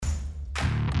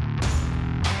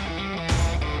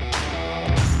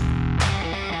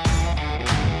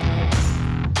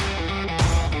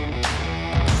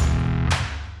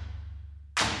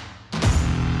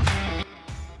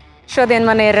Šodien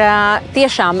man ir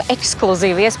tiešām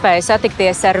ekskluzīva iespēja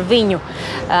satikties ar viņu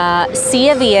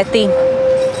sievieti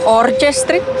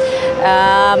orķestri.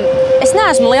 Es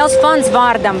neesmu liels fans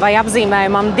vārdam vai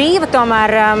apzīmējumam diva,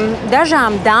 tomēr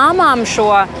dažām dāmām šo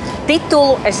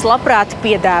titulu es labprāt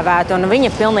piedāvētu, un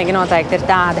viņa pilnīgi noteikti ir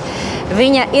tāda.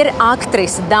 Viņa ir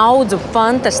aktrise, daudzu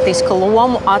fantastisku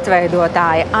lomu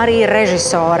atveidotāja, arī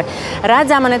režisore.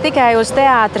 Redzama ne tikai uz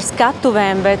teātra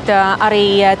skatuvēm, bet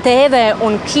arī TV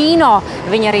un kino.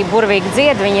 Viņa arī burvīgi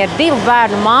dzied, viņa ir 2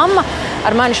 bērnu mamma.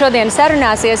 Ar mani šodien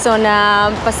sarunāsies un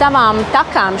pa savām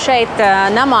takām šeit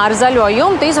namā ar zaļo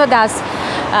jumtu izvadās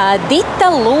Dita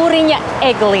Lūriņa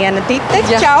Egliene. Dita,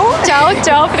 čau!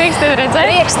 Čau, prieks tevi redzēt!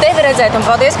 Prieks tevi redzēt un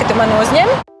paldies, ka tu mani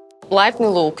uzņem. Laipni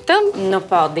lūgta. Nu,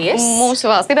 paldies. Mūsu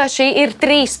valstībā šī ir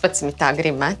 13.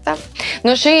 grimētava.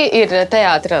 Šī ir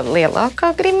teātra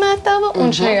lielākā grimētava,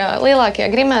 un šajā lielākajā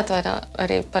grimētavā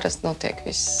arī parasti notiek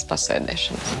visas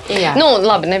pasēdēšanas. Jā.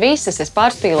 Labi, ne visas, es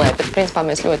pārspīlēju, bet principā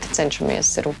mēs ļoti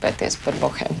cenšamies rūpēties par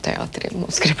bohēmu teātriem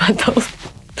mūsu grimētavu.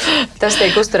 Tas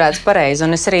tiek uzturēts pareizi,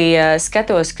 un es arī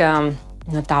skatos, ka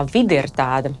tā vide ir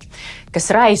tāda, kas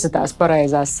raisa tās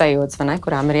pareizās sajūtas, vai ne,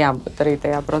 kurām ir jābūt arī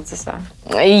tajā procesā.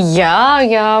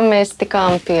 Jā, mēs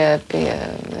tikām pie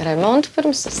remonta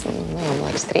pirms, man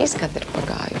liekas, 3 gadi ir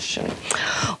pagājuši.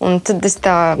 Un tad es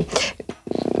tā,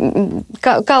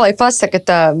 kā lai pasaka,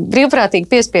 tā brīvprātīgi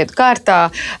piespiedu kārtā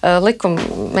likuma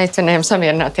meitenēm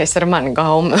samierināties ar mani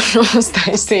gaumu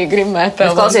uztaisīja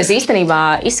grimētavu. Klausies, īstenībā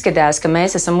izskatās, ka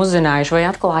mēs esam uzzinājuši vai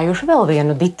atklājuši vēl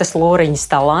vienu Ditas Lūriņas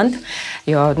talantu,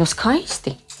 jo,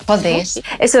 skaisti. Paldies.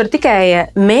 Es varu tikai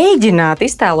mēģināt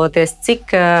iztēloties, cik,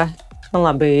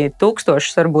 labi,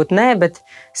 1000 varbūt nē, bet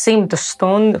 100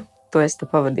 stundu tu esi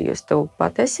pavadījusi. Tu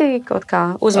pat esi kaut kā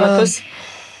uzmetusi.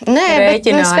 Nē, bet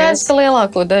skaidrs, ka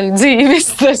lielāko daļu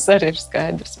dzīves tas arī ir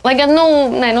skaidrs. Lai gan,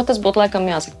 tas būtu laikam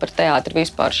jāsaka par teātri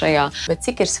vispār šajā. Bet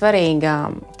cik ir svarīga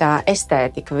tā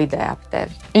estētika vidē ap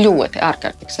tevi? Ļoti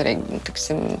ārkārtīgi svarīgi.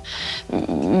 Tiksim,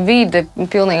 vide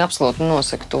pilnīgi absolūti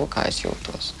nosaka to, kā es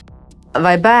jūtos.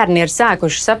 Vai bērni ir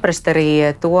sākuši saprast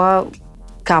arī to,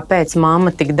 kāpēc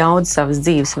mamma tik daudz savas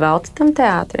dzīves velta tam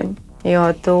teātrim? Jo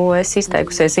tu esi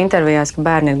izteikusies intervijās, ka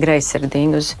bērni ir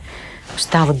greizsirdīgi uz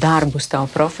tavu darbu, uz tavu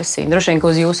profesiju. Droši vien,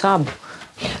 ka uz jūsu abu.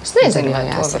 Es nezinu, vai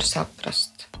to var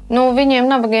saprast.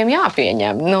 Viņiem nabagiem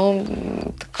jāpieņem.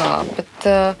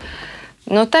 Bet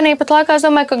tāpat laikā es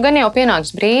domāju, ka gan jau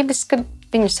pienāks brīdis, kad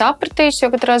viņi sapratīs, jo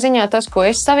katrā ziņā tas, ko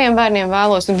es saviem bērniem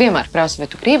vēlos, un vienmēr prasu, vai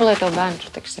tu gribi, lai tev bērni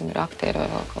ir aktieri vai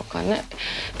vēl kaut kā. Ne?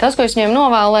 Tas, ko es viņiem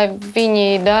novēlu, lai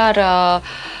viņi dara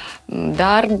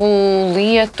darbu,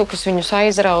 lietu, kas viņus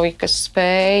aizrauj, kas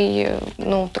spēj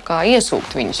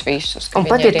iesūkt viņus visus. Un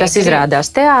pat, ja tas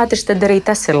izrādās teātris, tad arī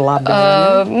tas ir labi.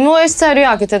 Es ceru,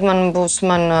 jā, ka tad man būs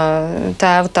mana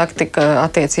tēva taktika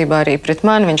attiecībā arī pret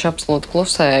mani. Viņš absolūti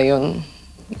klusēja un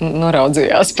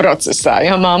noraudzījās procesā.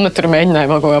 Jā, mamma tur mēģināja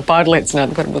vēl kaut kā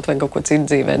pārliecināt, varbūt vai kaut ko citu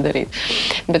dzīvē darīt.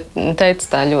 Bet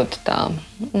teica tā ļoti tā,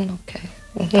 ok.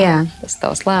 Tas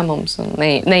tavs lēmums un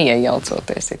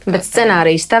neiejaucoties. Bet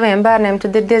scenārijs taviem bērniem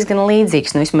tad ir diezgan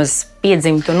līdzīgs, vismaz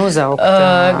piedzimt un uzaugt.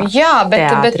 Jā,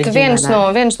 bet viens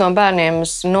no bērniem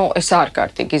es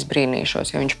ārkārtīgi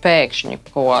izbrīnīšos, jo viņš pēkšņi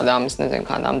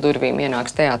kādām durvīm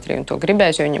ienāks teātrī un to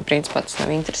gribēs, jo viņam principā tas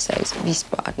nav interesējis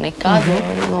vispār nekad.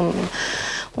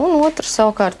 Un otrs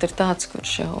savukārt ir tāds,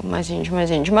 kurš jau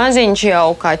maziņš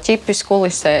jau kā ķipis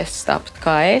kulisēs, tāpat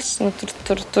kā es.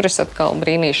 Tur es atkal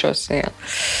brīnīšos, ja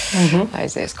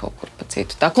aizies kaut kur pa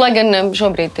citu. Lai gan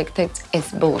šobrīd tiek teikts,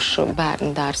 es būšu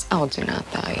bērnu dārza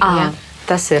audzinātāja.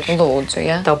 Tas ir lūdzu,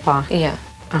 ja? Topā. Jā.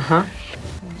 Aha.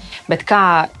 Bet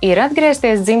kā ir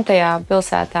atgriezties dzimtajā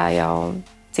pilsētā jau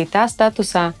citā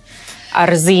statusā?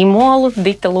 Ar zīmolu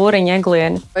Dita Lūriņa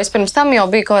Egliene. Es pirms tam jau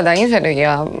biju kādā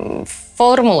intervijā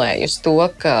formulējusi to,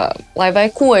 ka, lai vai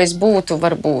ko es būtu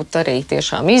varbūt arī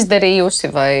tiešām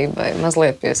izdarījusi vai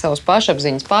mazliet pie savas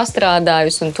pašapziņas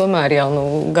pastrādājusi, un tomēr jau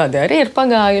gadi arī ir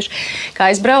pagājuši.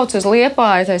 Kā es braucu uz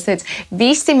Liepāju, tad es teicu,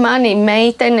 visi mani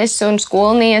meitenes un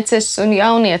skolnieces un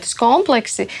jaunietes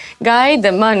kompleksi gaida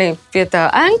mani pie tā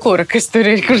ankura, kas tur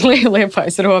ir, kur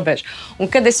Liepājas robeža. Un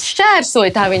kad es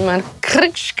šķērsoju, tā viņi man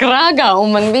krāgā,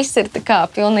 un man viss ir tā kā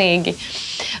pilnīgi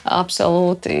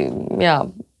absolūti, jā,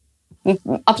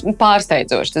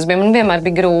 pārsteidzoši. Tas man vienmēr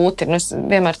bija grūti. Es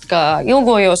vienmēr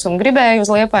ilgojos un gribēju uz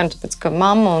Liepāju, tāpēc, ka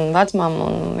mamma un vecmamma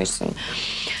un viss.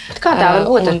 Kā tā var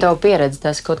būt ar tavu pieredzi?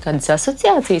 Tās kaut kādas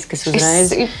asociācijas, kas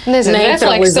uzreiz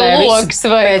neutralizē loks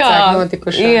vai kā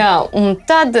notikušā. Jā, un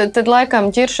tad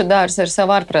laikam ķiršu dārs ar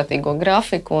savu ārprātīgo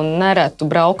grafiku un neretu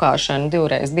braukāšanu 2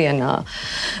 reizes dienā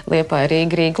Liepāja,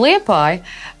 Rīga, Liepāja.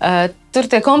 Tur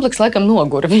tie kompleksi laikam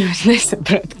nogura. Viņi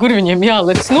nesaprata, kur viņiem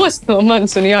jālec nost no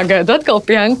manis un jāgaida atkal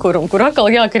pie ankura, un kur atkal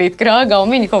jākrīt krāgā,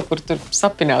 un viņi kaut kur tur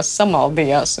sapinās,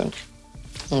 samaldījās.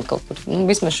 Un kaut kur,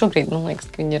 vismaz šobrīd, man liekas,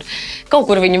 ka viņi ir kaut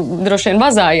kur viņi droši vien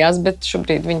vazājās, bet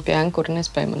šobrīd viņi pie ankura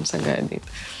nespēja man sagaidīt.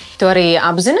 Tu arī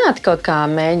apzināti kaut kā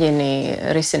mēģini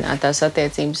risināt tās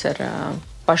attiecības ar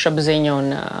pašapziņu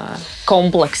un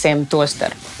kompleksiem to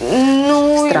starp?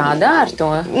 Strādā ar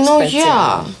to speciāli?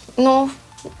 Jā.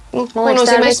 Ko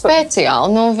nozīmē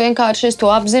speciāli? Vienkārši es to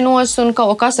apzinos un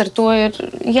kaut kas ar to ir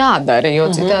jādara,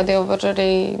 jo citādi jau var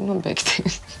arī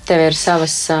nobeigties. Tev ir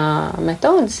savas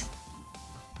metodas?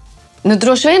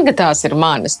 Droši vien, ka tās ir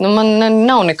manas. Man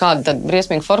nav nekāda tāda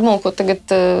briesmīga formula, ko tagad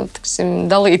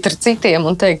dalīt ar citiem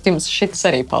un teikt, jums šis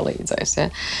arī palīdzēs.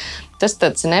 Ja? Tas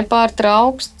tāds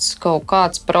nepārtraukts kaut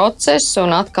kāds process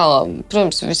un atkal,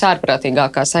 protams,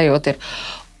 visārprātīgākā sajūta ir.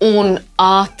 Un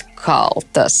atkal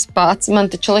tas pats.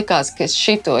 Man taču likās, ka es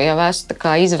šito jau esmu tā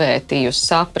kā izvērtījusi,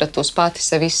 sapratusi, pati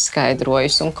sev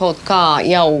izskaidrojusi un kaut kā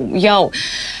jau.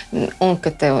 Un,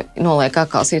 kad tev noliek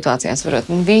atkal situācijās,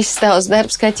 varot, viss tavs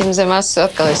darbs, kaķim zem esmu,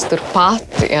 atkal es tur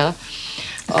pati. Ja.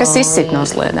 Kas izsit no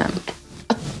sliedēm?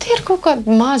 Tie ir kaut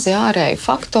kādi mazi ārēji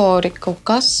faktori, kaut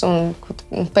kas, un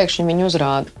pēkšņi viņi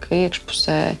uzrāda, ka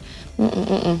iekšpusē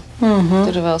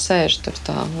tur vēl sēž tur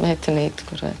tā meitenīte,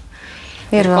 kurai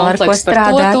ir vēl ar ko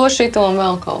strādāt. To, šito un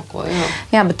vēl kaut ko.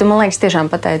 Jā, bet tu, man liekas, tiešām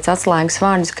pateici atslēgas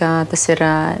vārdus, ka tas ir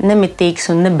nemitīgs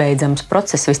un nebeidzams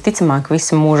process, visticamāk,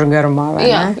 visu mūža garumā.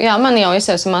 Jā, man jau es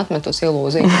esmu atmetusi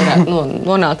ilūziju, ka varētu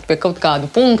nonākt pie kaut kāda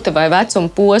punkta vai vecuma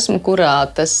posma, kurā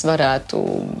tas varētu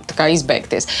tā kā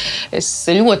izbeigties. Es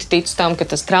ļoti ticu tam, ka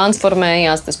tas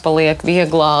transformējās, tas paliek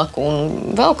vieglāk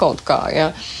un vēl kaut kā,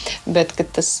 jā. Bet ka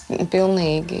tas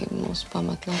pilnīgi mūsu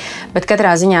pamatā. Bet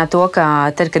katrā ziņā to, ka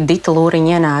tad, kad Dita Lūriņa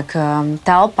ienāk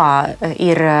telpā,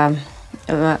 ir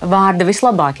vārda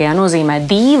vislabākajā nozīmē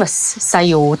dīvas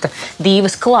sajūta,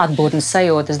 dīvas klātbūtnes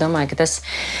sajūta. Es domāju, ka tas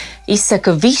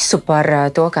izsaka visu par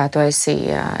to, kā tu esi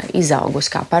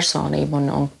izaugusi kā personība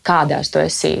un kādās tu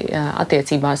esi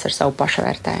attiecībās ar savu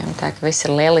pašvērtējumu. Tā ka viss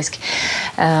ir lieliski.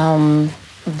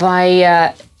 Vai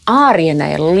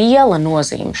ārienai ir liela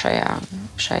nozīme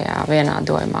šajā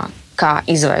vienādojumā, kā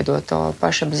izveidot to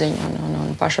pašapziņu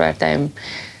un pašvērtējumu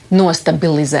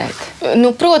nostabilizēt?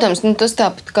 Protams, tas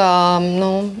tāpat kā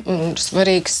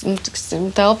svarīgs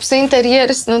telpas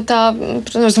interjeras,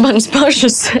 protams, manas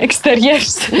pašas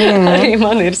eksterjeras arī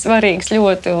man ir svarīgs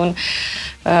ļoti un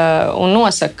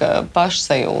nosaka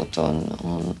pašsajūtu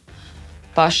un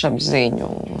pašapziņu.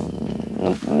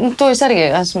 To es arī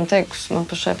esmu teikusi, man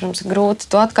pašai, protams, ir grūti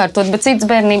to atkārtot, bet citas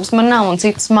bērnības man nav un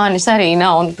citas manis arī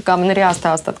nav. Un kā man ir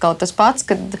jāstāsta atkal tas pats,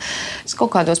 kad es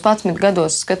kaut kādos 11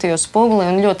 gados skatījos spoguli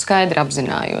un ļoti skaidri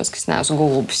apzinājos, ka es neesmu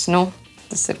gulbis.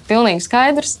 Tas ir pilnīgi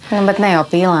skaidrs. Bet ne jau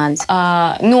pīlēns.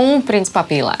 Principā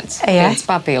pīlēns.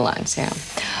 Principā pīlēns, jā.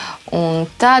 Un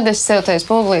tad es sev tajā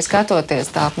spogulī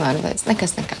skatoties tā apmēram teicu,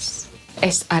 nekas.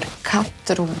 Es ar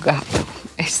katru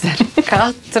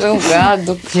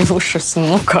gadu kļuvušu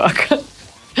smukāka.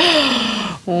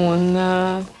 Un,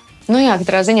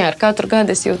 katrā ziņā ar katru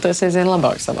gadu es jūtos aizvien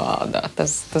labāk savā ādā.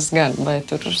 Tas gan, vai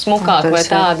tur smukāk, vai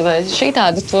tādu, vai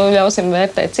šitādu, to ļausim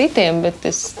vērtēt citiem, bet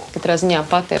es katrā ziņā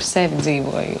pati ar sevi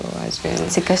dzīvoju aizvien.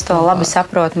 Cik es to labi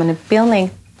saprotu, man ir pilnīgi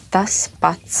tas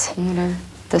pats.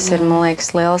 Tas ir, man liekas,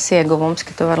 liels ieguvums,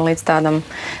 ka tu vari līdz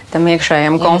tam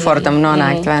iekšējam komfortam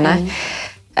nonākt, vai ne?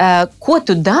 Ko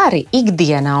tu dari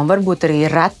ikdienā un varbūt arī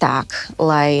retāk,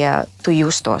 lai tu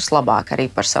justos labāk arī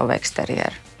par savu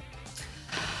eksterjeru?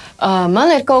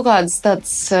 Man ir kaut kāds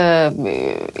tāds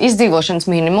izdzīvošanas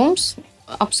minimums,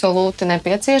 absolūti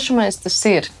nepieciešamais. Tas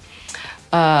ir,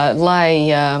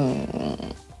 lai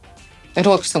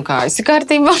rokas un kājas ir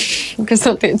kārtībā, kas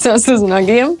attiecās uz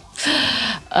nagiem.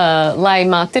 Lai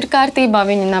mati ir kārtībā,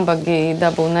 viņi nabagi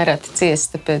dabū nereti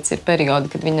ciest, tāpēc ir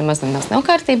periodi, kad viņi nemaz nav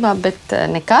kārtībā, bet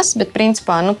nekas, bet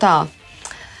principā, tā,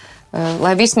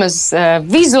 lai vismaz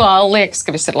vizuāli liekas,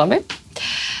 ka viss ir labi.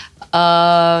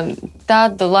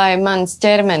 Tad, lai mans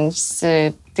ķermenis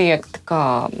tiek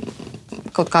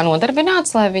kaut kā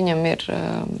nodarbināts, lai viņam ir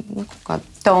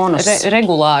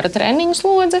regulāra treniņu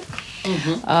slodze.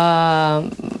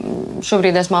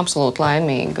 Šobrīd esmu absolūti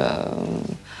laimīga.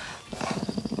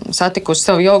 Satikusi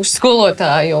savu jogas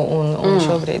skolotāju, un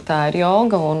šobrīd tā ir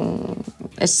joga.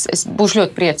 Es būšu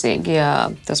ļoti priecīga, ja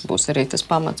tas būs arī tas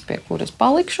pamats, pie kuras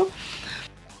palikšu.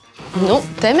 Nu,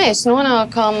 te mēs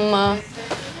nonākam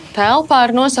telpā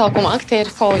ar nosaukumu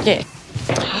Aktieru foje.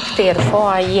 Aktieru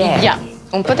foje. Jā,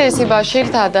 un patiesībā šī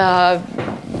ir tāda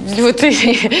ļoti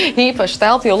īpaša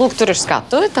telpa, jo lūk, tur ir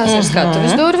skatuve, tās ir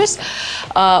skatuves durvis.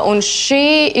 Un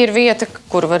šī ir vieta,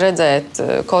 kur var redzēt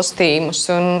kostīmus,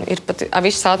 un ir pat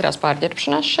visas ātrās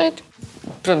pārģērbšanās šeit.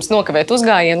 Protams, nokavēt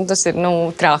uzgājienu, tas ir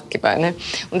traki, vai ne?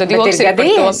 Un tad joks ir par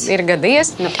to, ir gadījies.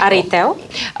 Arī tev?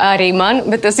 Arī man,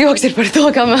 bet tas joks ir par to,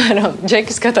 kamēr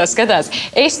Džeki skatās.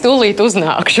 Es tūlīt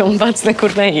uznākšu un pats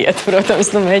nekur neiet. Protams,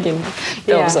 mēģinu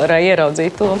televizorā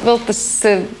ieraudzīt to. Vēl tas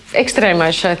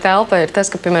ekstrēmais šai telpai ir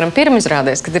tas, ka, piemēram,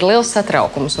 pirmizrādēs, kad ir liels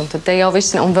satraukums, un tad te jau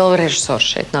viss, un vēl režisors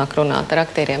šeit nāk runāt ar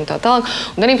aktieriem tā tālāk.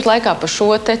 Un arī pat laikā pa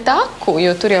šo te taku,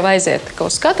 jo tur jau aiziet, ka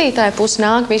uz skatītāju pusi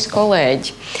nāk visi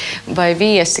kolēģi vai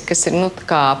viesi, kas ir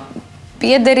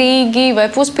piederīgi vai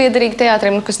puspiederīgi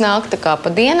teātrim, kas nāk tā kā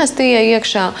pa dienestijai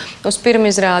iekšā uz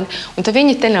pirmizrādi, un tad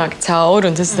viņi te nāk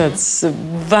cauri, un tas tāds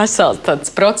vesels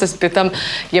tāds process pie tam,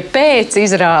 ja pēc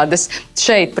izrādes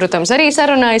šeit, protams, arī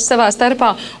sarunājas savā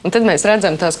starpā, un tad mēs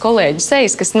redzam tās kolēģi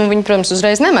sejas, kas, viņi, protams,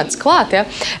 uzreiz nemets klāt, ja?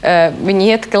 Viņi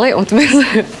iet, un mēs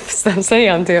pēc tam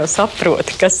sejām tu jau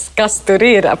saproti, kas tur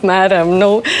ir apmēram,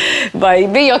 vai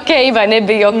bija ok, vai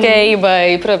nebija ok,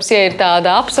 vai, protams, ja ir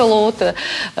tāda absolūta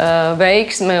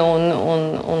veiksme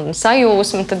un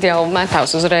sajūsma, tad jau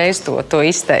metās uzreiz to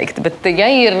izteikt. Bet,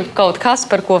 ja ir kaut kas,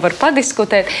 par ko var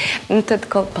padiskutēt, tad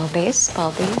paldies,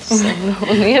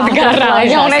 un iet garām.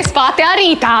 Un es pati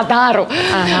arī tā daru.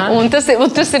 Un tas ir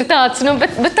tāds,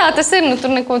 bet tā tas ir,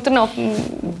 tur nav.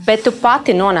 Bet tu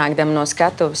pati nonākdama no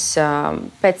skatuves,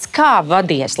 pēc kā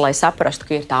vadies, lai saprastu,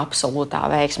 ka ir tā absolūtā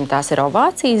veiksme? Tās ir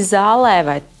ovācijas zālē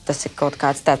vai tas ir kaut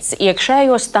kāds tāds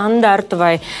iekšējo standartu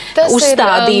vai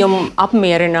uzstādījumu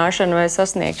apmierināšana vai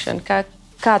sasniegšana?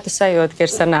 Kā tu sajūti, ka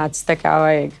ir sanācis tā kā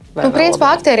vajag? Principā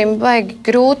aktierim vajag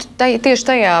grūti, tieši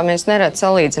tajā mēs nerad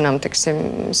salīdzinām,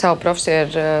 savu profesiju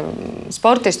ar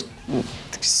sportistu,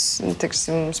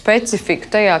 specifiku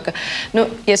tajā, ka,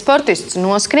 ja sportists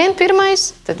noskrien pirmais,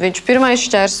 tad viņš pirmais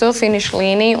šķērso finišu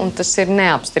līniju, un tas ir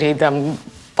neapstrīdam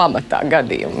pamatā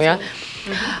gadījumu. Ja?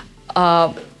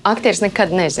 Aktieris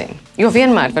nekad nezina. Jo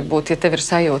vienmēr var būt, ja tev ir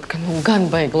sajūta, ka gan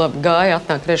baigi labi gāja,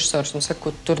 atnāk režisors un saka,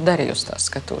 ko tu tur darīji uz tās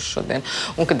skatuves šodien.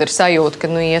 Un kad ir sajūta, ka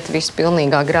iet viss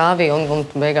pilnīgā grāvī un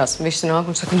beigās visi nāk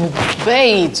un saka,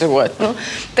 beidzot.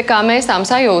 Tā kā mēs tām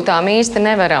sajūtām īsti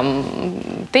nevaram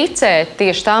ticēt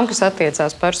tieši tām, kas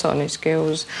attiecās personiski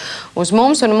uz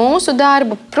mums un mūsu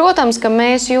darbu. Protams, ka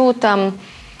mēs jūtam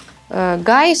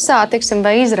gaisā,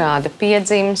 vai izrāda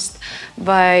piedzimst,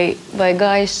 vai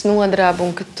gaisa nodrāb,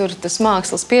 un ka tur tas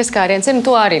mākslas pieskāriens ir,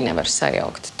 to arī nevar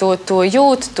sajaukt.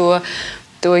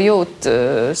 To jūt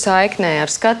saiknē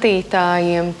ar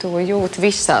skatītājiem, to jūt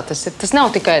visā. Tas nav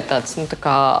tikai tāds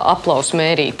aplausu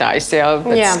mērītājs,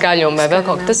 pēc skaļuma vai vēl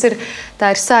kaut kas.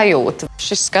 Tā ir sajūta.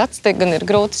 Šis skats te gan ir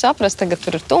grūti saprast, tagad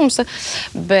tur ir tumsa,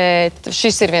 bet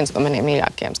šis ir viens no maniem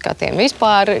mīļākajiem skatiem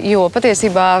vispār, jo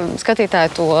patiesībā skatītāji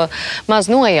to maz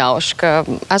nojauš, ka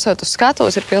esot uz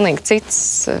skatuves ir pilnīgi cits.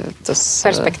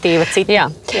 Perspektīva cita.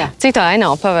 Jā. Citā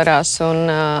ainā paverās un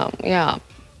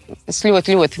es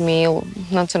ļoti, ļoti mīlu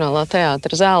Nacionālā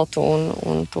teātra zeltu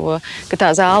un to, ka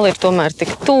tā zāle ir tomēr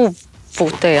tik tuvu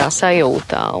tajā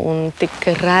sajūtā un tik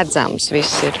redzams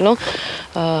viss ir.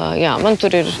 Man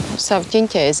tur ir savi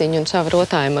ķiņķēziņi un savi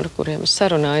rotājumi, ar kuriem es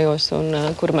sarunājos un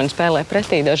kuri man spēlē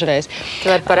pretī dažreiz.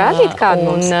 Tu vari parādīt kādu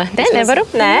mums? Nē, nevaru.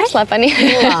 Slepeni.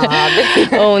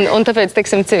 un tāpēc,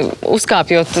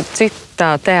 uzkāpjot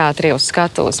citā teātrī uz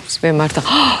skatuves, vienmēr tā,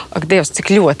 ak, Dievs,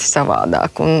 cik ļoti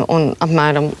savādāk. Un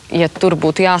apmēram, ja tur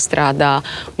būtu jāstrādā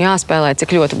un jāspēlē,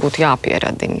 cik ļoti būtu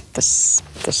jāpieradina.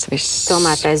 Tas viss.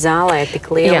 Tomēr tai zālē ir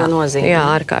tik liela nozīme. Jā,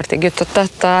 ārkārtīgi. Jo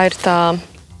tā ir tā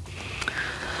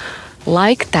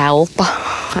laika telpa,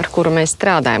 ar kuru mēs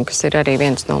strādājam, kas ir arī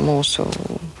viens no mūsu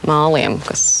māliem,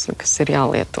 kas ir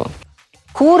jālieto.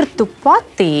 Kur tu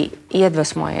pati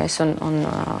iedvesmojies un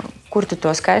kur tu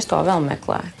to skaisto vēl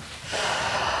meklē?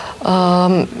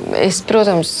 Es,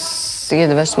 protams,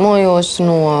 iedvesmojos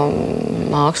no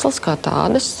mākslas kā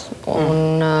tādas.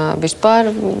 Un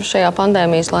vispār šajā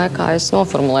pandēmijas laikā es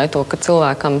noformulēju to, ka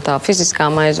cilvēkam tā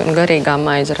fiziskā maize un garīgā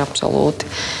maize ir absolūti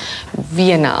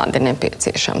vienādi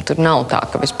nepieciešama. Tur nav tā,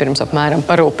 ka vispirms apmēram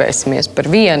parūpēsimies par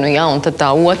vienu, un tad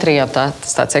tā otra jau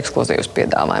tas tāds ekskluzīvs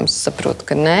piedāvājums. Es saprotu,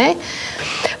 ka nē.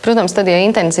 Protams, tad, ja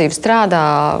intensīvi strādā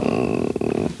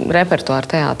repertuāra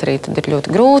teātrī, tad ir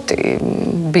ļoti grūti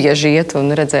bieži iet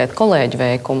un redzēt kolēģu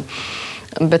veikumu.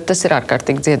 Bet tas ir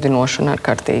ārkārtīgi dziedinoši un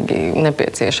ārkārtīgi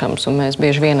nepieciešams. Un mēs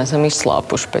bieži vien esam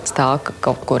izslāpuši pēc tā, ka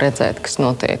kaut ko redzēt, kas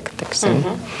notiek.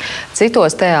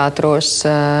 Citos teātros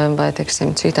vai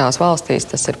citās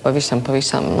valstīs tas ir pavisam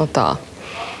tā.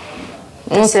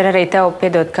 Tas ir arī tev,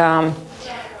 piedod,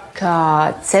 kā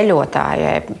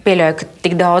ceļotājai. Pieļauju, ka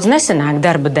tik daudz nesanāk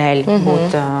darba dēļ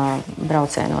būt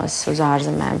braucienos uz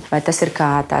ārzemēm. Vai tas ir kā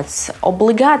tāds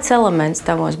obligāts elements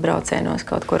tavos braucienos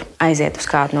kaut kur aiziet uz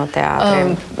kādu no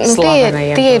teātriem?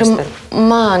 Tie ir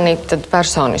mani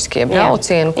personiskie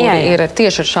braucieni, kuri ir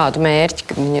tieši ar šādu mērķi,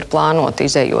 kad viņi ir plānoti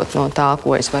izējot no tā,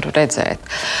 ko es varu redzēt.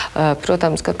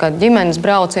 Protams, ka kādi ģimenes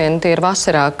braucieni tie ir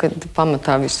vasarā, kad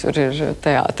pamatā visur ir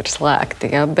teātri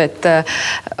slēgti. Ja? Bet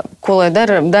ko lai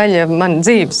dara? Daļa manas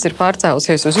dzīves ir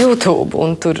pārcēlusies uz YouTube,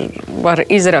 un tur var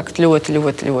izrakt ļoti,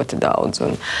 ļoti, ļoti daudz.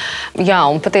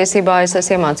 Un patiesībā es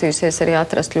esmu iemācījusies arī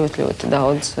atrast ļoti, ļoti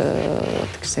daudz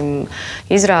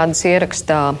izrādes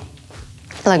ierakstā.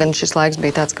 Lai gan šis laiks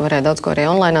bija tāds, ka varēja daudz ko arī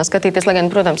online skatīties, lai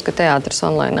gan, protams, ka teātris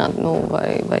online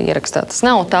vai ierakstā tas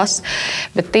nav tas,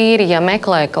 bet tīri, ja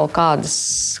meklē kaut kādas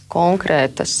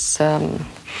konkrētas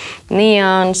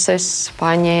nianses,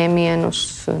 paņēmienus,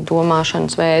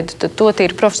 domāšanas veidu, tad to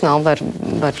tīri profesionāli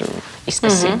var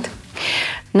izkasīt.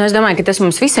 Es domāju, ka tas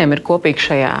mums visiem ir kopīgi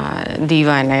šajā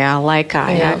dīvainajā laikā,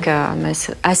 ka mēs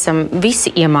esam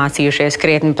visi iemācījušies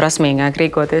krietni prasmīgāk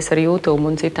rīkoties ar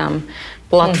YouTube un citām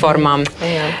platformām.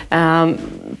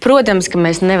 Protams, ka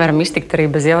mēs nevaram iztikt arī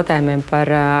bez jautājumiem par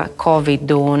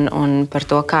Covid un par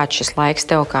to, kāds šis laiks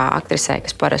tev kā aktrisei,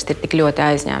 kas parasti ir tik ļoti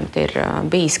aizņemti, ir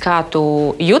bijis. Kā tu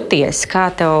juties, kā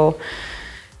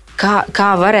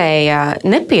varēja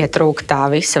nepietrūkt tā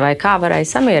visa, vai kā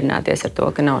varēja samierināties ar to,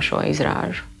 ka nav šo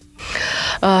izrāžu?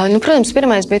 Protams,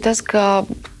 pirmais bija tas, ka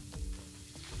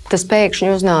tas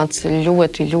pēkšņi uznāca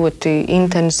ļoti, ļoti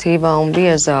intensīvā un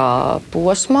biezā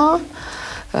posmā,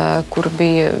 kur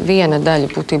bija viena daļa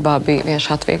būtībā bija vienkārši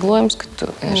atvieglojums, ka tu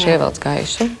vienkārši ievelc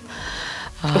gaisu.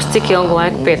 Uz cik ilgu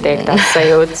laiku pietiek tās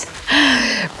sajūtas?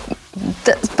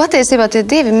 Patiesībā tie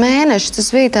 2 mēneši, tas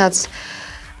bija tāds...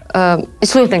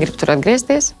 Es ļoti negribu tur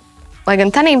atgriezties. Lai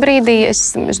gan tajā brīdī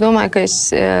es domāju, ka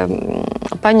es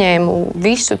paņēmu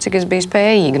visu, cik es biju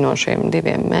spējīga no šiem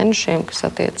 2 mēnešiem, kas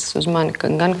attiecas uz mani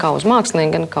gan kā uz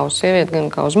mākslinieku, gan kā uz sievieti, gan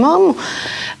kā uz mammu.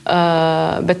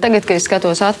 Bet tagad, kad es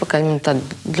skatos atpakaļ, man tāda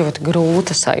ļoti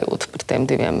grūta sajūta par tiem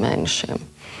 2 mēnešiem.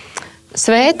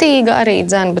 Svētīga arī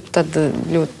dzene, bet tad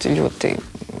ļoti, ļoti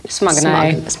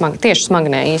smagnēja. Tieši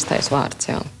smagnēja īstais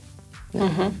vārds, jā.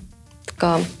 Tā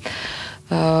kā...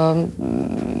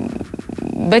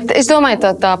 Bet es domāju,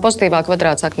 tā pozitīvā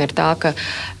kvadrātsakne ir tā, ka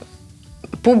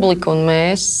publika un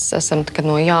mēs esam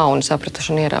no jauna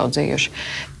sapratuši un ieraudzījuši,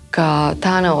 ka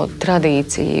tā nav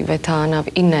tradīcija vai tā nav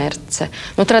inerce.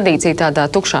 Tradīcija tādā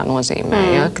tukšā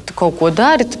nozīmē, ka tu kaut ko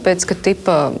dari, tāpēc, ka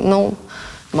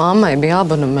mammai bija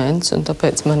abonements, un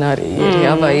tāpēc man arī ir.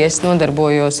 Vai es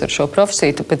nodarbojos ar šo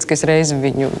profesiju, tāpēc, ka es reizi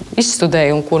viņu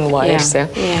izstudēju un ko nu vairs.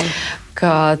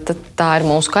 Ka tā ir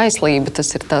mūsu kaislība, tas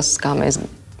ir tas, kā mēs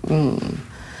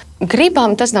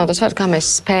gribam, tas nav tas vārds, kā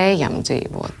mēs spējam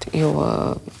dzīvot, jo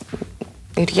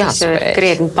ir jāspēj. Tas ir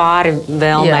krietni pāri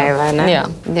vēlmei, vai ne?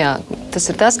 Jā, tas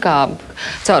ir tas,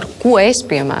 caur ko es,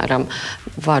 piemēram,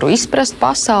 varu izprast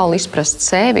pasauli, izprast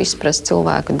sevi, izprast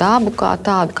cilvēku dabu kā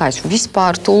tādu, kā es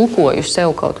vispār tulkoju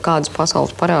sev kaut kādas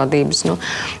pasaules parādības.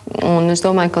 Un es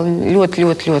domāju, ka ļoti,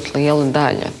 ļoti, ļoti liela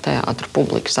daļa teātra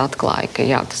publikas atklāja,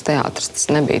 ka tas teātris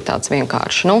tas nebija tāds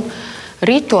vienkārši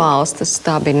rituāls,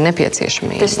 tā bija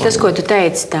nepieciešamība. Tas, ko tu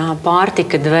teici, tā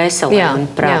pārtika dvēselē un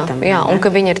prātam. Jā, un ka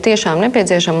viņa ir tiešām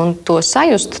nepieciešama, un to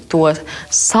sajust, to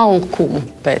salkumu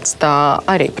pēc tā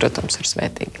arī, protams, ir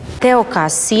svētīgi. Tev kā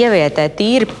sievietē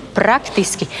tīri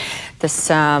praktiski tas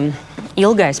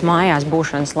ilgais mājās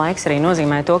būšanas laiks arī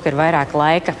nozīmē to, ka ir vairāk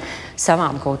laika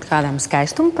savām kaut kādām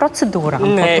skaistuma procedūrām.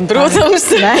 Nē, protams.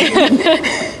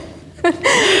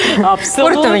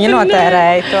 Kur tu viņu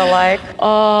notērēji to laiku?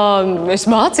 Es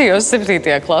mācījos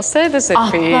 7. klasē, tas ir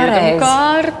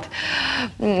pirmkārt.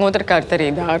 Otrakārt arī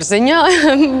dārziņā.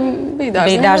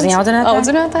 Bija dārziņa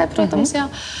audzinātāja, protams, jā.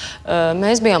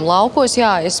 Mēs bijām laukos,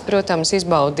 jā, es, protams,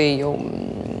 izbaudīju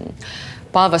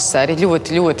pavasari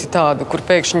ļoti, ļoti tādu, kur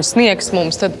pēkšņi sniegs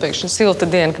mums, tad pēkšņi silta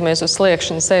diena, ka mēs uz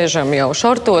sliekšņa sēžam jau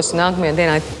šortos, un nākamajā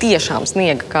dienā ir tiešām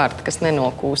sniega kārta, kas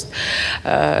nenokūst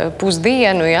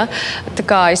pusdienu. Ja? Tā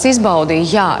kā es izbaudīju,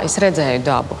 es redzēju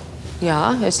dabu.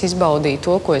 Jā, es izbaudīju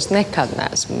to, ko es nekad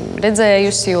neesmu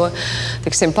redzējusi, jo,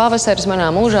 pavasaris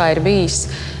manā mūžā ir bijis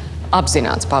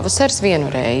apzināts pavasaris vienu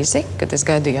reizi, kad es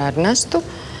gaidīju Ernestu,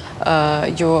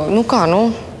 jo,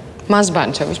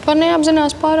 mazbērns jau vispār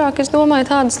neapzinās pārāk, es domāju,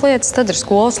 tādas lietas. Tad ir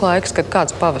skolas laiks, kad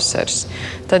kāds pavasaris.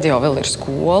 Tad jau vēl ir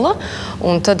skola,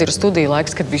 un tad ir studija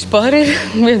laiks, kad vispār ir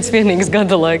viens vienīgs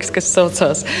gada laiks, kas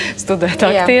saucās studēt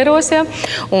aktieros. Ja?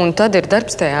 Un tad ir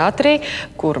darbs teātrī,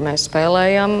 kur mēs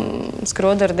spēlējam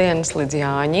skrodardienas līdz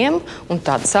Jāņiem, un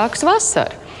tad sāks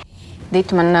vasara.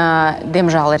 Dita, man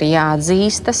diemžēl ir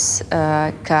jāatzīstas,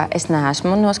 ka es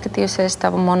neesmu noskatījusies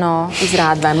tavu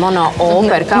mono-izrādi vai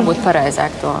mono-operu. Kā būtu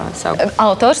pareizāk to saukt?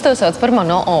 Autors to sauc par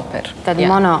mono-operu. Tad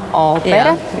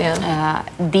mono-opera. Jā.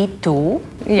 Ditu.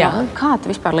 Jā. Kā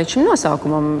tu vispār līdz šim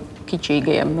nosaukumam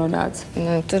kičīgajam nonāca?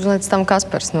 Tur līdz tam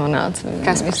Kaspars nonāca.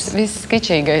 Kaspars. Viss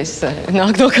kičīgais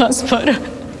nāk no Kaspara.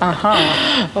 Aha.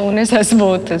 Un es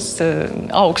esmu tas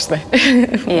augstne.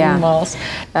 Mals.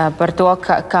 Par to,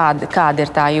 kāda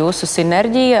ir tā jūsu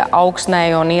sinerģija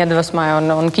augstnei un iedvesmai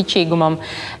un kičīgumam.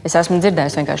 Es esmu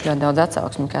dzirdējis vienkārši ļoti daudz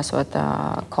atsauksmi, ka esot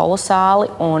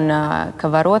kolosāli un ka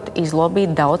varot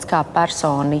izlobīt daudz kā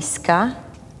personiskā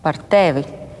par tevi.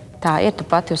 Tā ir, tu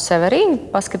pati uz sevi arī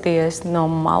paskatījies no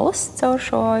malas caur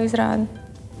šo izrādi?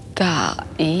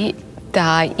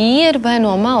 Tā ir, vai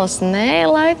no malas nē,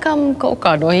 laikam, kaut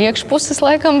kā no iekšpuses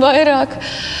laikam vairāk,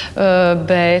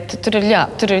 bet tur ir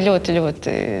ļoti,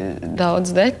 ļoti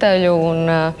daudz detaļu un,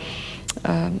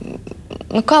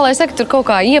 kā lai saka, tur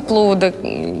kaut kā ieplūda,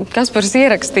 Kaspars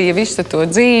ierakstīja visu to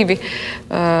dzīvi,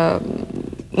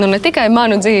 ne tikai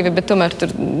manu dzīvi, bet tomēr tur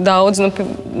daudz,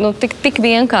 tik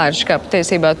vienkārši, kā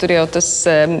patiesībā tur jau tas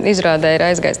izrādē ir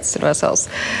aizgājis, tas ir vesels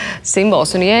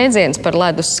simbols un jēdziens par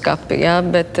leduskapi, ja,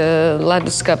 bet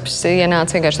leduskapis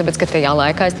ienāca vienkārši tāpēc, ka tajā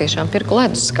laikā es tiešām pirku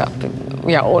leduskapi.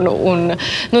 Ja, un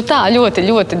tā ļoti,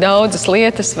 ļoti daudzas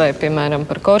lietas, vai, piemēram,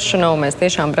 par Koršunovu, mēs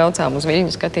tiešām braucām uz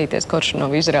Viļņu skatīties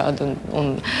Koršunovu izrādi,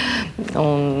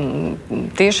 un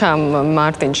tiešām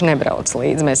Mārtiņš nebrauc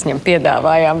līdzi, mēs viņam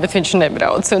piedāvājām, bet viņš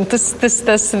nebrauc. Un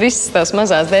tas viss, tās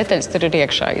mazās detaļas tur ir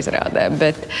iekšā izrādē.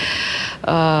 Bet,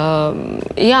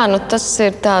 tas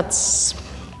ir tāds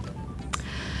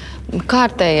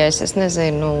kārtējais, es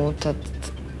nezinu,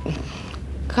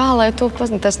 kā lai to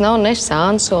pazīst? Tas nav ne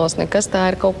sānsols, nekas,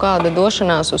 tā ir kaut kāda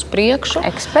došanās uz priekšu.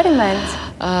 Eksperiments?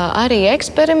 Arī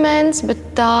eksperiments, bet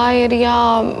tā ir,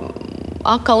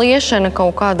 akaliešana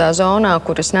kaut kādā zonā,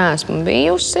 kur es neesmu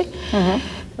bijusi.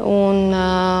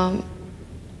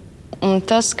 Un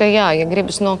tas, ka ja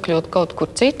gribas nokļūt kaut kur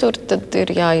citur, tad ir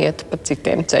jāiet pa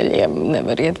citiem ceļiem,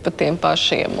 nevar iet pa tiem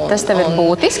pašiem. Tas tev ir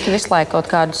būtiski visu laiku kaut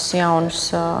kādus jaunus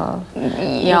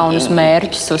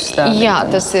mērķus uzstādīt? Jā,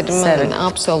 tas ir man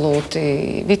absolūti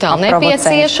vitāli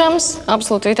nepieciešams.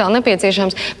 Absolūti vitāli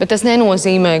nepieciešams, bet tas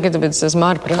nenozīmē, ka es esmu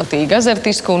ārprātīgi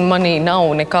azartiska un manī nav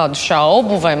nekādu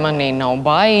šaubu, vai manī nav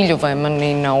baiļu, vai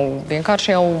manī nav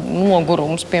vienkārši jau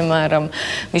nogurums, piemēram,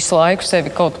 visu laiku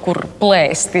sevi kaut kur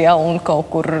plēst, ja, un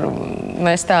kaut kur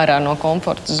mest ārā no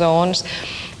komforta zonas.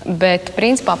 Bet,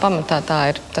 principā, pamatā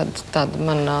tā ir tāda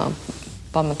mana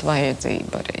pamata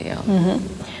vajadzība arī, jā.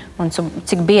 Un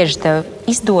cik bieži tev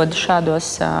izdodas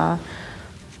šādos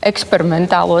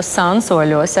eksperimentālos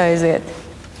sansoļos aiziet?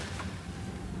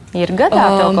 Ir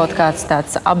gadā tev kaut kāds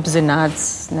tāds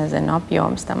apzināts,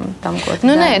 apjoms tam, ko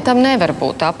tu dari? Nē, tam nevar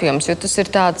būt apjoms, jo tas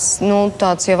ir tāds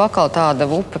jau atkal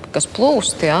tāda upe, kas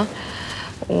plūst, jā.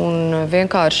 Un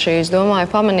vienkārši, es domāju,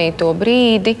 pamanīt to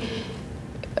brīdi,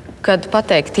 kad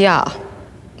pateikt jā.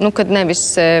 Kad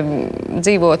nevis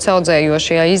dzīvot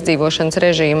saudzējošajā izdzīvošanas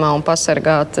režīmā un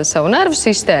pasargāt savu nervu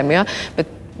sistēmu, ja, bet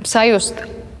sajust,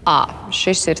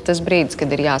 šis ir tas brīdis,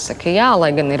 kad ir jāsaka jā,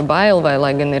 lai gan ir bail, vai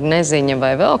lai gan ir neziņa,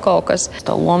 vai vēl kaut kas.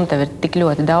 To lomu tev ir tik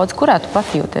ļoti daudz, kurā tu pat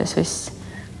jūties viss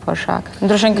foršāk?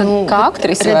 Droši vien, kā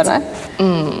aktrise, vai ne?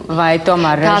 Vai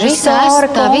tomēr režisora?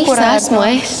 Tā visa esmu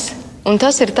es. Un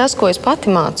tas ir tas, ko es pati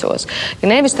mācos. Ja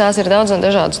nevis tās ir daudz un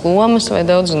dažādas lomas vai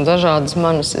daudz un dažādas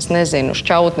manas, es nezinu,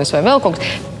 šķautnes vai vēl kaut kas.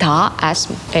 Tā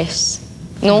esmu es.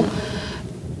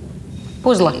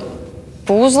 Puzle,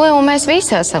 un mēs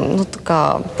visi esam.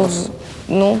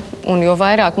 Un jo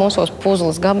vairāk mūsos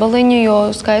puzles gabaliņu, jo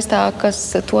skaistākas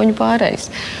toņu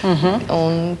pārējais.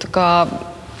 Un tā kā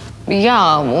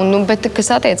bet kas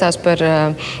attiecās par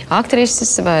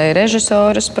aktrises vai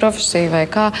režisoras profesiju vai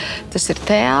kā, tas ir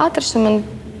teātris, un man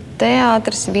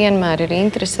teātris vienmēr ir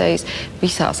interesējis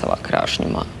visā savā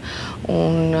krāšņumā.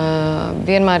 Un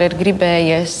vienmēr ir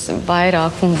gribējies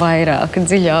vairāk un vairāk,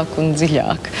 dziļāk un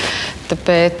dziļāk.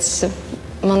 Tāpēc,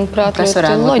 manuprāt, tas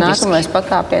varētu būt nākamais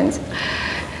pakāpiens.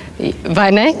 Vai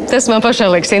ne? Tas man pašai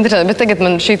liekas interesanti, bet tagad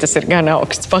man šitas ir gan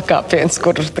augsts pakāpiens,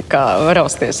 kur tā kā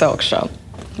rausties augšā.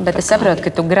 Bet es saprotu,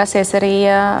 ka tu grasies arī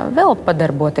vēl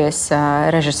padarboties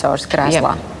režisors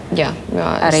krēslā. Jā,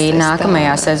 arī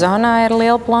nākamajā sezonā ir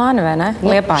liela plāna, vai ne?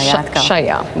 Liepājā atkal.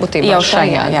 Šajā, būtībā jau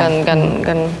šajā,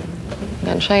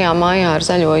 gan šajā mājā ar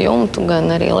zaļo jumtu,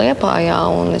 gan arī Liepājā.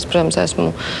 Un es, protams,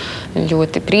 esmu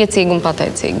ļoti priecīga un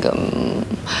pateicīga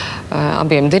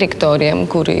abiem direktoriem,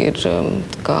 kuri ir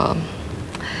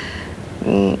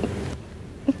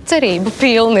cerību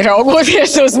pilni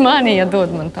raugoties uz mani, ja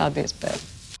dod man tādu iespēju.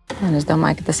 Un es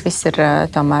domāju, ka tas viss ir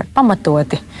tomēr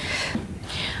pamatoti.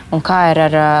 Un kā ir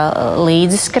ar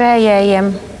līdzskrējējiem?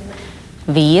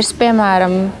 Vīrs,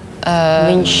 piemēram,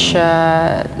 viņš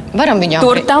varam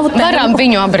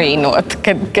viņu abrīnot,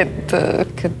 kad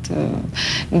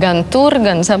gan tur,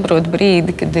 gan saprot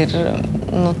brīdi, kad ir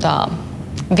tā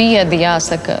viedi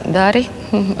jāsaka, dari.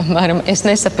 Es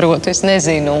nesaprotu, es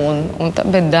nezinu,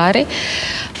 bet dari.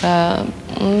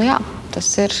 Jā,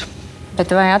 tas ir. Bet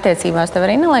vai attiecībās tev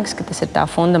arī neliekas, ka tas ir tā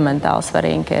fundamentāli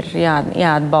svarīgi, ka ir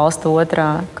jāatbalsta otrā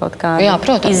kaut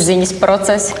kāda izziņas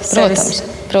procesa?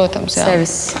 Protams, jā.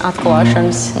 Sevis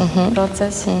atklāšanas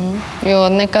procesa. Jo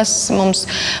nekas mums,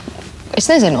 es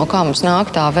nezinu, no kā mums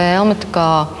nāk tā vēlme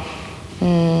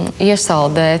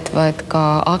iesaldēt vai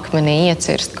akmenī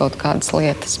iecirst kaut kādas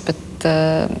lietas, bet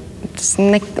tas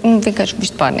vienkārši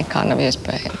vispār nekā nav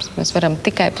iespējams. Mēs varam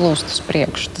tikai plūst uz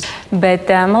priekšu. Bet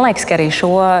man liekas, ka arī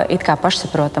šo it kā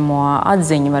pašsaprotamo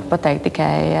atziņu var pateikt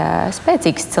tikai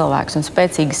spēcīgs cilvēks un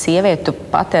spēcīga sieviete. Tu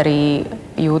pat arī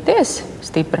jūties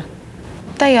stipra?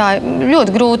 Tajā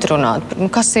ļoti grūti runāt.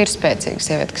 Kas ir spēcīga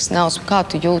sieviete, kas nav, kā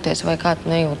tu jūties vai kā tu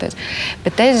nejūties.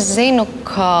 Bet es zinu,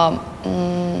 ka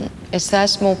es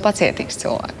esmu pacietīgs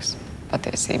cilvēks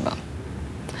patiesībā.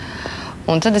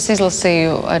 Un tad es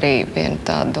izlasīju arī vienu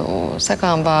tādu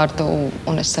sakām vārdu,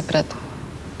 un es sapratu,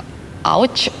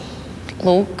 auč,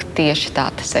 lūk, tieši tā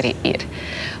tas arī ir.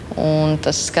 Un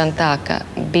tas skan tā, ka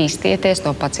bīstieties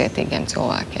no pacietīgiem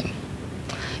cilvēkiem.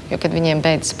 Jo, kad viņiem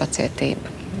beidzas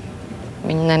pacietība,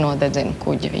 viņi nenodedzina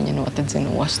kuģi, viņi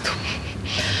nodedzina ostu.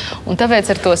 Un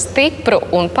tāpēc ar to stipru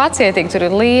un pacietīgu tur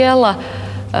ir liela,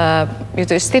 jo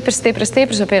tu esi stiprs,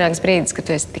 un pienāks brīdis, ka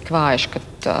tu esi tik vājš, ka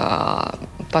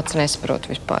pats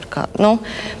nesaprotu vispār kā.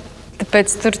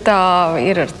 Tāpēc tur tā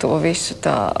ir ar to visu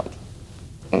tā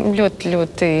ļoti,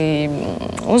 ļoti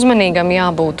uzmanīgam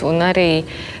jābūt. Un arī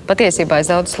patiesībā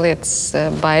es daudzas lietas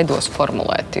baidos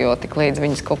formulēt, jo tik līdz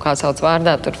viņas kaut kā sauc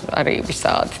vārdā, tur arī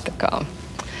visādi tā kā.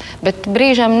 Bet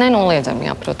brīžām nenoliedzami,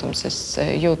 jā, protams, es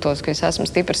jūtos, ka es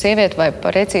esmu stipra sieviete, vai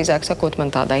precīzāk sakot,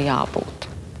 man tādai jābūt.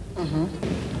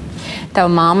 Tava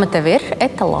mamma tev ir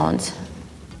etalons?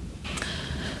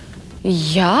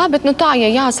 Jā, bet tā, ja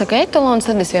jāsaka etalons,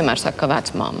 tad es vienmēr saku, ka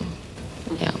vecmamma.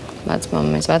 Jā,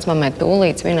 vecmamma. Mēs vecmammai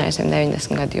tūlīt svinēsim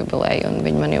 90 gadu jubileju, un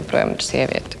viņa man joprojām ir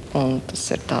sieviete. Un tas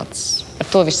ir tāds, ar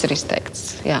to viss ir izteikts.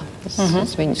 Jā,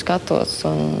 es viņu skatos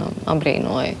un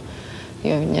abrīnoju,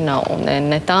 jo viņa nav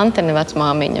ne tante, ne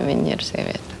vecmāmiņa, viņa ir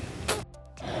sieviete.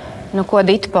 Ko,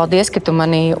 Dita, paldies, ka tu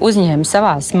mani uzņēmi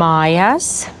savās mājās,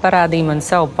 parādīji man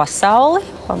savu pasauli.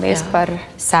 Paldies par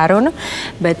sarunu.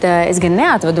 Bet es gan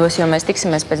neatvados, jo mēs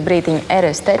tiksimies pēc brītiņa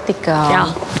Erestetikā.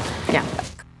 Jā.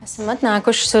 Esam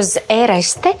atnākušas uz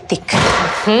Erestetiku,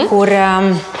 kur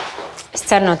es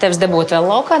ceru no tevis dabūt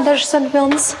vēl laukā dažas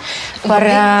atbildes par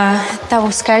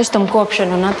tavu skaistumu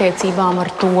kopšanu un attiecībām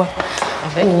ar to.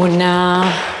 Un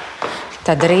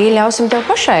tad arī ļausim tev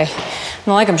pašai.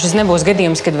 Laikam šis nebūs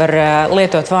gadījums, kad var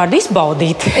lietot vārdu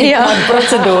izbaudīt kādu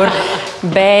procedūru.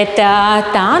 Bet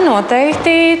tā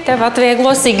noteikti tev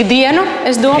atvieglos ikdienu,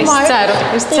 es domāju.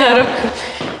 Es ceru.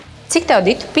 Cik tev,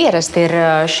 Dita, pierasti ir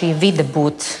šī vide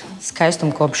būt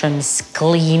skaistumkopšanas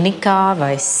klīnikā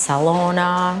vai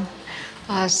salonā?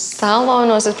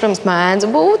 Salonos es, protams, mēdzu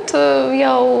būt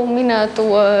jau minēto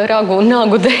ragu un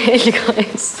nagu dēļ, kā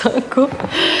es saku.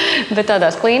 Bet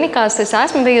tādās klīnikās es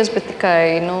esmu bijusi, bet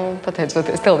tikai,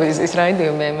 pateicoties televīzijas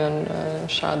raidījumiem un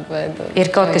šādu veidu.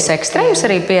 Ir kaut kas ekstrēms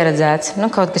arī pieredzēts?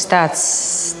 Kaut kas tāds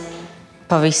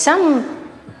pavisam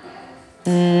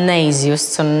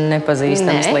neizjusts un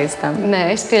nepazīstams līdz tam? Nē,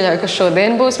 es pieļauju, ka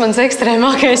šodien būs mans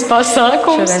ekstrēmākais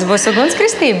pasākums. Šodien būs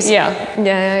ugunskristības? Jā.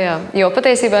 Jo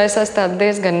patiesībā es esmu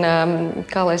diezgan,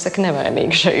 kā lai saka,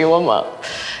 nevainīga šajā jomā.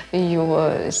 Jo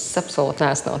es absolūti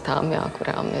neesmu no tām,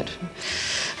 kurām ir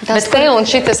tas te un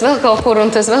šitas vēl kaut kur un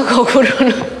tas vēl kaut kur.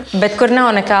 Bet kur nav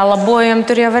nekā labojuma,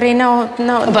 tur jau arī nav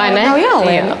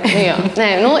jāliek. Jā. Nē,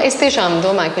 es tiešām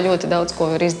domāju, ka ļoti daudz ko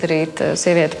var izdarīt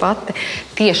sieviete pati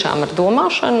tiešām ar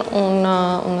domāšanu un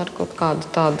ar kaut kādu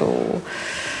tādu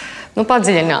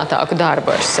padziļinātāku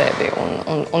darbu ar sevi.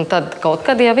 Un tad kaut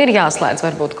kad jau ir jāslēdz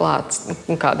varbūt klāt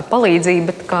kāda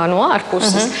palīdzība kā no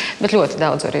ārpuses, bet ļoti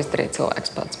daudz var izdarīt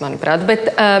cilvēks pats, manuprāt.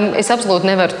 Bet es absolūti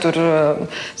nevaru tur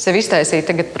sevi iztaisīt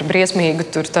tagad par briesmīgu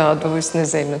tur tādu, es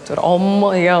nezinu, tur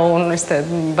un es te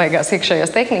baigās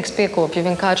iekšējās tehnikas piekopju,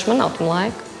 vienkārši man nav tam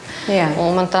laika. Jā.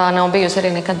 Un man tā nav bijusi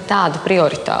arī nekad tāda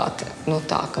prioritāte.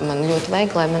 Tā, ka man ļoti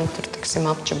vajag, lai man tur,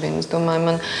 apčabina. Es domāju,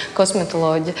 man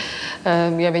kosmetoloģi,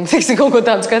 ja viņi, kaut ko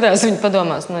tādu skatās, viņi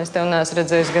padomās, es tev neesmu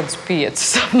redzējis gadus 5.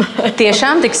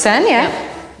 Tiešām tik sen, jā?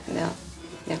 Jā.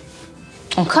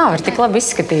 Un kā var tik labi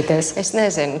izskatīties? Es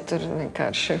nezinu, tur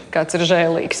vienkārši kāds ir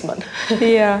žēlīgs man.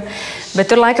 Jā. Bet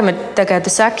tur laikam ir, tā kā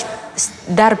tu saki,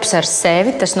 darbs ar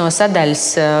sevi, tas no sadaļas,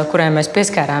 kurai mēs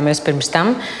pieskārāmies pirms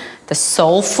tam, tas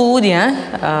soul food, ja?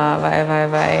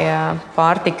 vai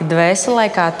pārtika dvēselē,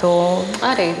 kā tu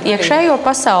iekšējo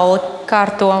pasauli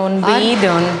kārto un bīdi,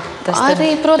 un tas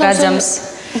arī, protams, redzams.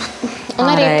 Un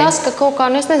arī tas, ka kaut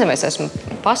kā, es nezinu, es esmu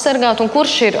pasargāta, un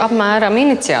kurš ir apmēram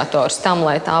iniciators tam,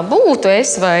 lai tā būtu,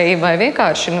 es vai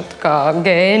vienkārši kā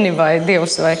gēni vai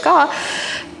dievs vai kā,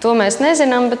 to mēs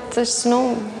nezinām, bet es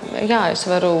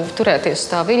varu turēties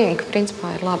uz tā viļņa, ka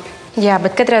principā ir labi. Jā,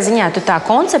 bet katrā ziņā tu tā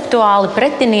konceptuāli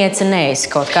pretiniece neesi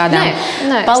kaut kādām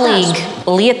palīgu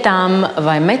lietām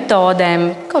vai metodēm,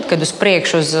 kaut kad uz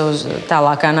priekšu, uz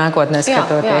tālākā nākotnē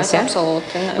skatoties. Jā,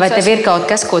 absolūti. Vai tev ir kaut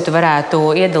kas, ko tu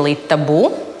varētu iedalīt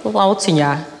tabū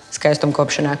lauciņā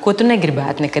skaistumkopšanā, ko tu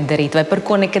negribētu nekad darīt vai par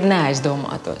ko nekad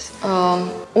neaizdomātos?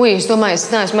 Es domāju, es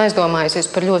neesmu aizdomājusies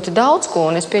par ļoti daudz ko,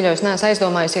 un es pieļauju, es neesmu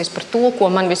aizdomājusies par to,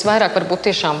 ko man visvairāk varbūt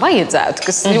tiešām vajadzētu,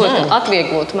 kas ļoti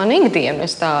atvieglotu manu ikdienu.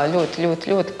 Es tā ļoti,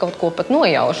 ļoti, ļoti kaut ko pat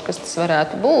nojaušu, kas tas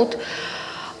varētu būt.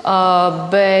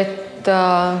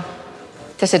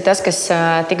 Tas ir tas, kas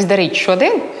tiks darīts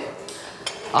šodien?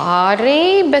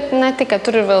 Arī, bet ne tikai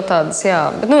tur ir vēl tādas,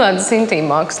 tādas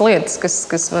intīmākas lietas,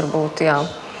 kas varbūt,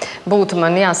 būtu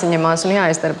man jāsaņemās un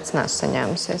jāizdara, bet es neesmu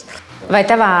saņēmusies. Vai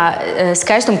tavā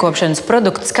skaistumkopšanas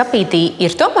produktu skapītī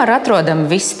ir tomēr atrodami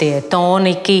visi tie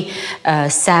toniki,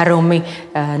 serumi,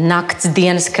 nakts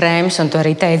dienas krēms, un tu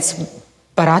arī teici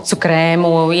par acu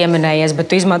krēmu ieminējies, bet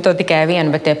tu izmanto tikai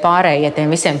vienu, bet tie pārējie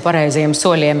tiem visiem pareizajiem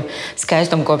soļiem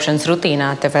skaistumkopšanas rutīnā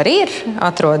tev arī ir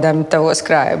atrodami tavos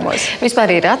krājumos?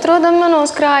 Vispār ir atrodami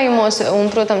manos krājumos,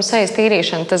 un, protams, sejas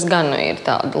tīrīšana, tas gan ir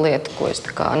tāda lieta, ko es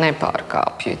tā kā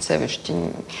nepārkāpju, sevišķi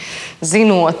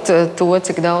zinot to,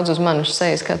 cik daudz uz manas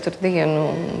sejas katru dienu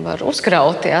var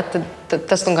uzkraut, tad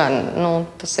tas gan,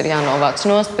 tas ir jānovāc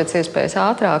nost pēc iespējas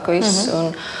ātrāk viss,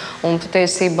 un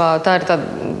patiesībā tā ir tāda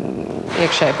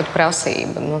iekšēja pat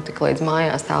prasība, tik līdz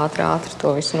mājās tā ātri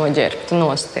to visu noģērbt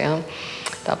nost,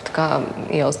 tāpat kā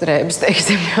ielas drēbes,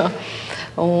 teiksim,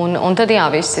 Un tad,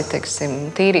 visi, teiksim,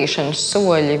 tīrīšanas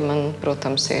soļi man,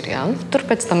 protams, ir, tur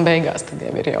pēc tam beigās tad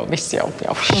jau viss jau.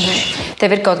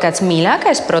 Tev ir kaut kāds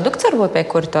mīļākais produkts, varbūt, pie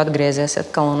kura tu atgriezies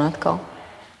atkal un atkal?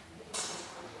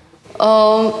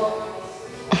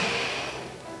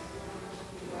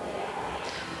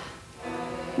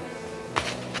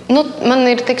 Man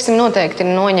ir, teiksim, noteikti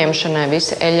noņemšanai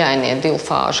visi eļainie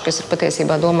dilfāži, kas ir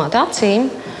patiesībā domāti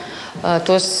acīm.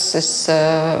 Tos es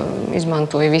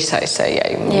izmantoju visai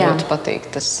sejai. Man ļoti patīk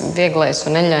tas vieglais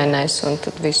un eļainais, un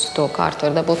tad visu to kārtu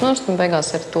var dabūt nost, un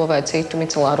beigās ar to vai citu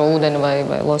micelāru ūdeni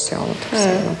vai losjonu.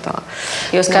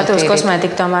 Jo skatos,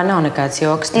 kosmētika tomēr nav nekāds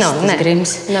joks. Tas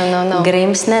grims.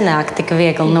 Grims nenāk tik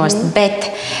viegli nost.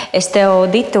 Bet es tev,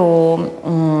 Ditu,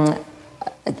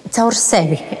 caur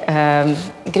sevi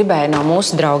gribēju no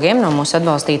mūsu draugiem, no mūsu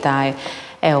atbalstītāju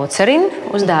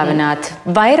Eucerinu uzdāvināt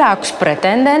vairākus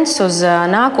pretendentus uz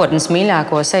nākotnes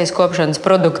mīļāko sejas kopšanas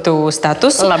produktu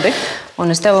statusu. Labi.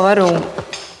 Un es tev varu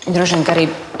droši vien arī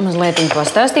mazliet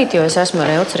pastāstīt, jo es esmu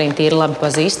ar Eucerinu tīri labi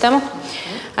pazīstama.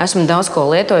 Esmu daudz ko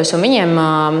lietojusi, un viņiem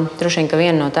droši vien, ka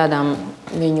viena no tādām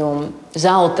viņu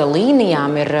zelta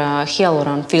līnijām ir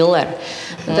hialuronu filleri.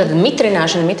 Tad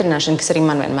mitrināšana, kas arī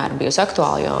man vienmēr bijusi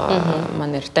aktuāla, jo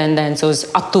man ir tendence uz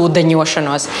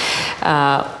atūdeņošanos.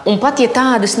 Un pat, ja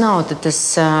tādas nav, tad tas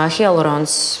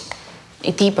hialurons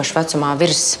ir īpaši vecumā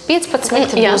virs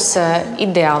 15, būs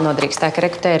ideāli noderīgs. Tā, ka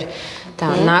te ir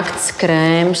tā nakts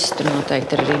krēms, tur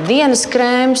noteikti ir arī dienas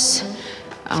krēms,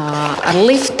 ar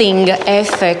liftinga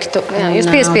efektu. Jūs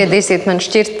piespiedīsiet man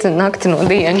šķirt nakti no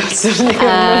dienas.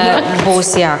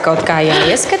 Būs kaut kā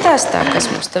jāieskatās tā, kas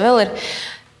mums te vēl ir.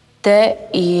 Te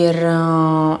ir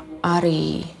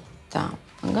arī tā.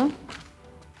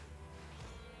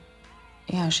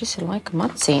 Šis ir laikam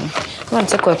acīm. Man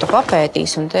sakot, tu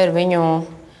papētīs, un te ir viņu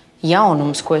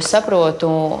jaunums, ko es saprotu,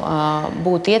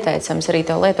 būtu ieteicams arī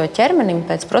tev lietot ķermenim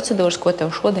pēc procedūras, ko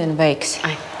tev šodien veiks.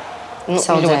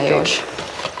 Saudzējoši.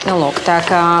 Nu, lūk, tā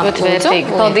kā Ļoti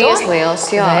vērtīgi. Paldies liels,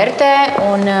 jā. Vērtē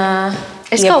un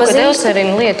Es kaut kad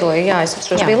Euserinu lietoju, jā, es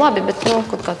atceros, bija labi, bet,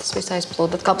 kaut kā tas viss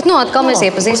aizplūda atkal. Bet, atkal mēs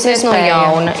iepazīsimies no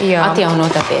jauna. Jā.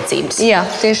 Atjaunot attiecības. Jā,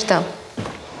 tieši tā.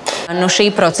 Nu, šī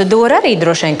procedūra arī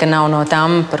droši vien, ka nav no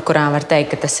tām, par kurām var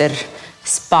teikt, ka tas ir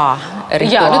spā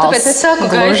rituāls. Jā, tāpēc es saku,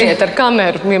 gaidiet ar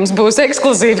kameru. Jums būs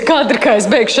ekskluzīvi kadri, kā es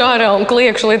beigšu ārā un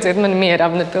kliekšu, lieciet mani mierā.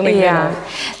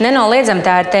 Nenoliedzam,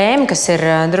 tā ir tēma, kas ir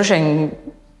droši vien,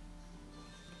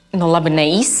 labi, ne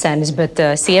izsenis, bet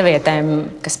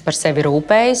sievietēm, kas par sevi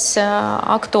rūpējas,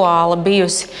 aktuāla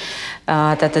bijusi.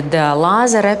 Tātad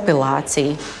lāzera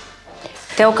epilācija.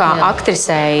 Tev kā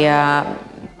aktrisei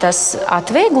tas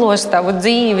atvieglos tavu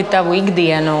dzīvi, tavu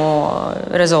ikdienu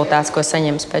rezultāts, ko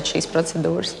saņems pēc šīs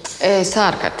procedūras? Es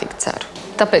ārkārtīgi ceru.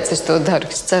 Tāpēc es to daru.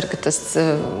 Es ceru, ka tas,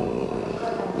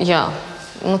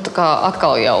 tā kā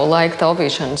atkal jau laika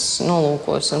taupīšanas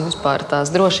nolūkos un vispār tās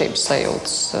drošības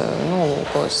sajūtas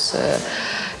nolūkos.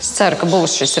 Es ceru, ka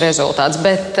būs šis rezultāts,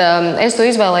 bet es to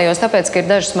izvēlējos tāpēc, ka ir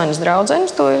dažas manas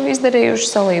draudzenes to izdarījuši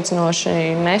salīdzinoši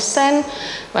nesen,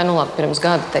 vai labi, pirms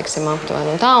gada, teiksim,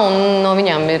 aptuveni. Un no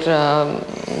viņām ir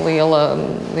liela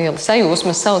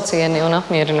sajūsmas, saucieni un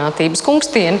apmierinātības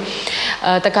kungstieni.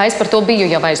 Tā kā es par to biju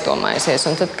jau aizdomājusies.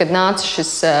 Un tad, kad nāca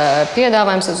šis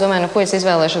piedāvājums, es domāju, ko es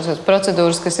izvēlēšos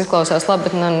procedūras, kas izklausās labi,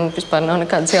 bet vispār nav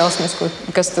nekādas jausmas,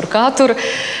 kas tur kā tur,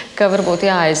 ka varbūt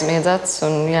jāaizmiedz acis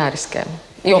un jāriskē.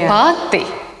 Jo pati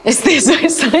es tiesai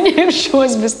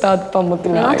saņemšos bez tāda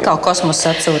pamudinājuma. Atkal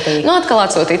kosmosa atsūtīja. Atkal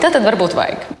atsūtīja. Tad varbūt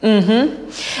vajag.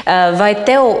 Vai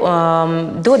tev,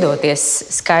 dodoties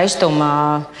skaistuma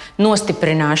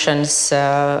nostiprināšanas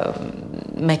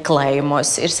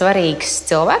meklējumos, ir svarīgs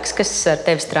cilvēks, kas ar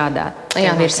tevi strādā?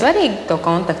 Jā, ir svarīgi to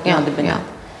kontaktu nodibināt?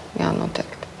 Jā,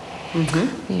 noteikti.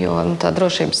 Jo tā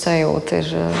drošības sajūta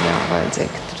ir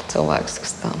vajadzīga. Tur cilvēks,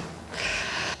 kas tā...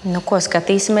 Ko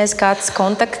skatīsimies, kāds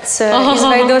kontakts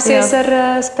izveidosies ar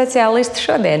speciālistu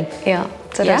šodien? Jā,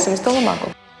 cerēsim uz to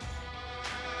labāko.